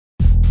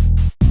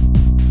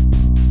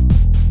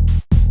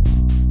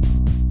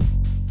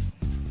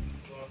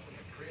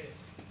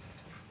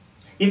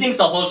He thinks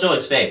the whole show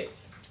is fake.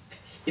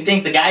 He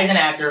thinks the guy's an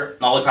actor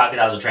and all the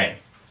crocodiles are trained.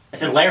 I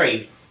said,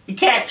 Larry, you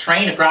can't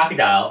train a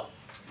crocodile.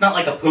 It's not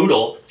like a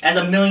poodle. It has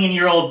a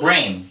million-year-old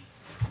brain.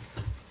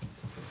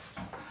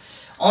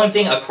 Only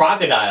thing a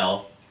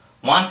crocodile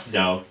wants to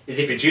know is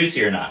if you're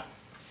juicy or not.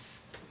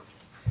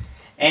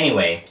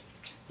 Anyway,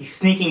 he's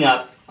sneaking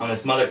up on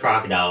this mother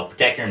crocodile,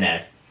 protecting her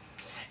nest,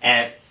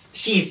 and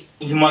she's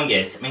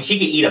humongous. I mean, she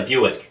could eat a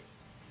Buick.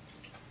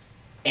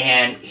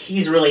 And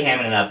he's really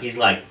hamming it up. He's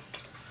like,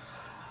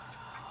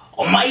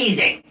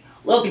 amazing!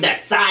 Look at the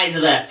size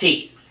of that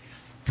teeth!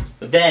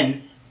 But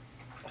then...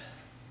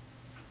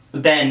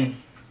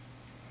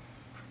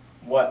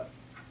 What?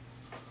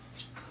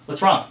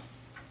 What's wrong?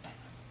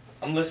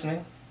 I'm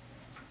listening.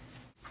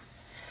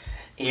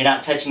 You're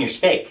not touching your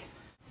steak.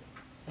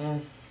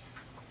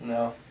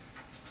 No.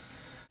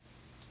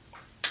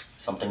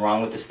 Something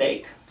wrong with the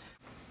steak.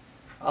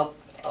 I'll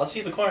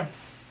chew the corn.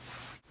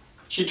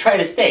 You should try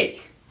the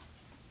steak.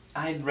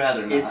 I'd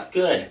rather not. It's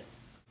good.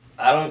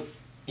 I don't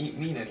eat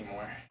meat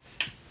anymore.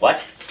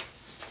 What?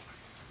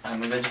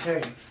 I'm a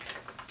vegetarian.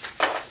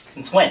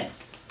 Since when?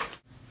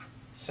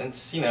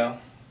 Since,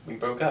 we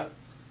broke up.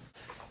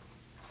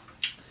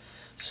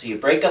 So you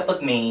break up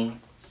with me,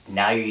 and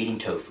now you're eating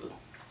tofu.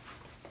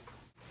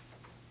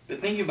 Been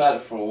thinking about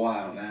it for a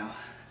while now.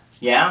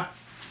 Yeah?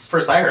 It's the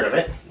first I heard of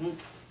it.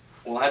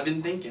 Well, I've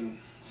been thinking.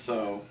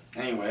 So,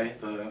 anyway,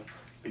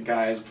 the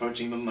guy is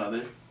approaching the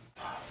mother.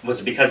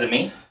 Was it because of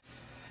me?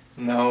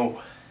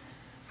 No.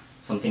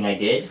 Something I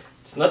did?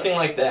 It's nothing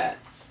like that.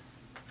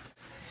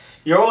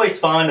 You're always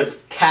fond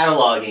of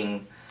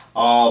cataloging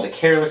all the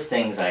careless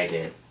things I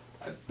did.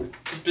 I've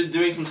just been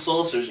doing some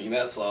soul searching,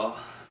 that's all.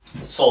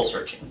 Soul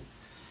searching.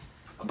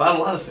 About a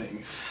lot of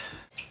things.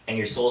 And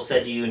your soul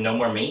said to you, no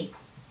more me?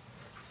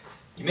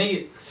 You make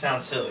it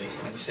sound silly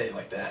when you say it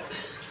like that.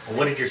 Well,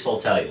 what did your soul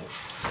tell you?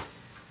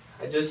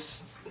 I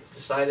just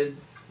decided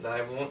that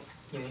I won't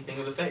eat anything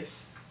with a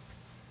face.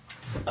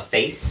 A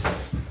face?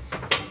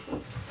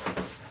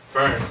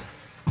 Vern.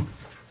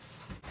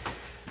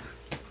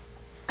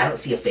 I don't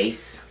see a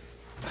face.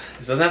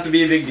 This doesn't have to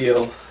be a big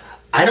deal.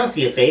 I don't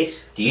see a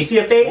face. Do you see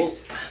a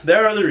face? Well,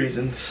 there are other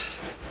reasons.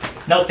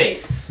 No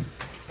face.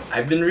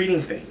 I've been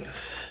reading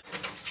things.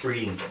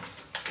 Reading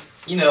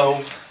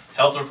things.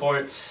 Health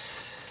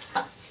reports.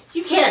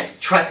 You can't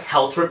trust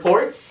health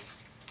reports.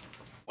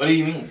 What do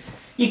you mean?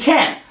 You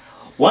can't.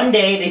 One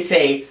day they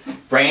say,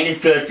 bran is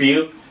good for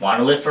you. Want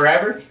to live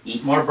forever?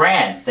 Eat more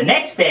bran. The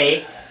next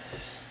day,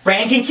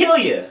 bran can kill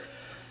you.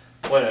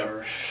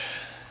 Whatever.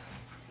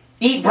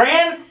 Eat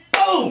bran?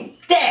 Boom!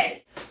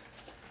 Dead!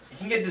 You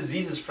can get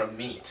diseases from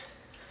meat.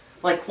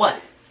 Like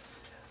what?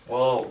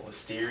 Whoa,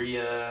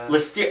 listeria.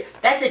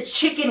 That's a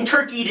chicken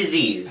turkey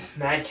disease.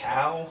 Mad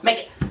cow.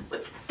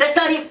 That's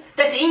not even,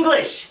 that's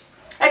English.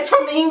 That's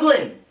from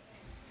England.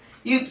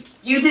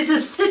 This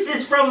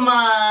is from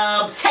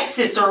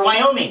Texas or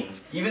Wyoming.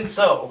 Even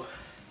so.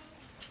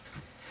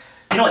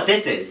 You know what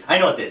this is? I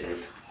know what this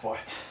is.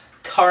 What?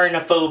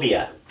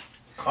 Carnophobia.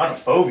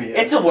 Carnophobia?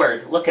 It's a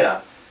word. Look it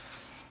up.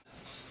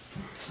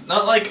 It's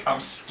not like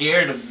I'm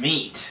scared of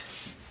meat.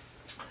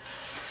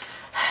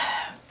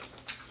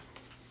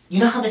 You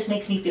know how this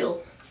makes me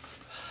feel?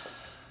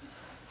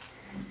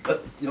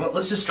 But, you know what,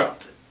 let's just drop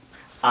it.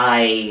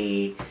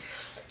 I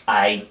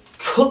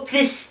cook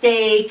this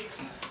steak,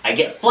 I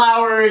get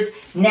flowers,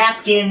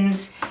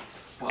 napkins,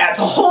 the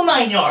whole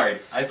 9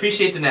 yards. I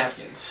appreciate the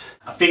napkins.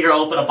 I figure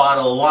I'll open a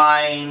bottle of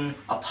wine,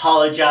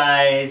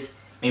 apologize,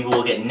 maybe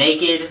we'll get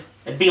naked.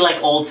 It'd be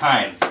like old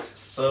times.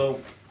 So,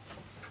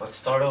 let's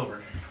start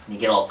over. And you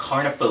get all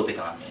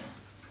carnophobic on me.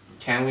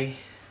 Can we?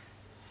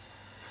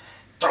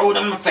 Throw it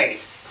in my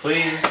face.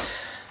 Please.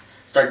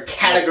 Start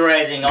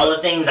categorizing all the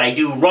things I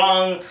do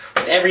wrong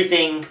with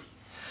everything.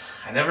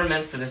 I never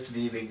meant for this to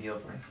be a big deal,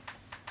 Vern.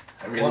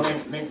 I really Well,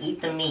 then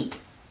eat the meat.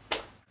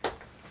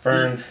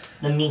 Vern.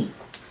 Eat the meat.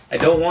 I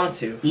don't want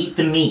to. Eat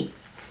the meat.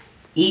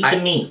 Eat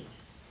the meat.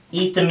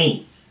 Eat the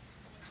meat.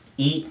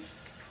 Eat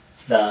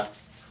the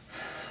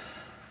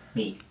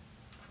meat.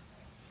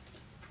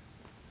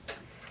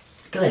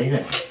 It's good, isn't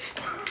it?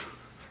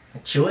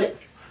 Chew it.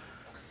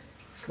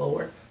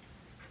 Slower.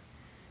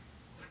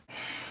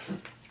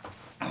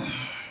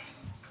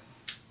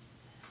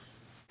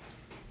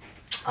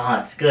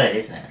 Oh, it's good,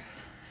 isn't it?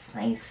 It's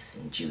nice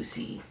and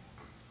juicy.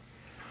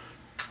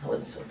 That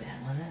wasn't so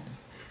bad, was it?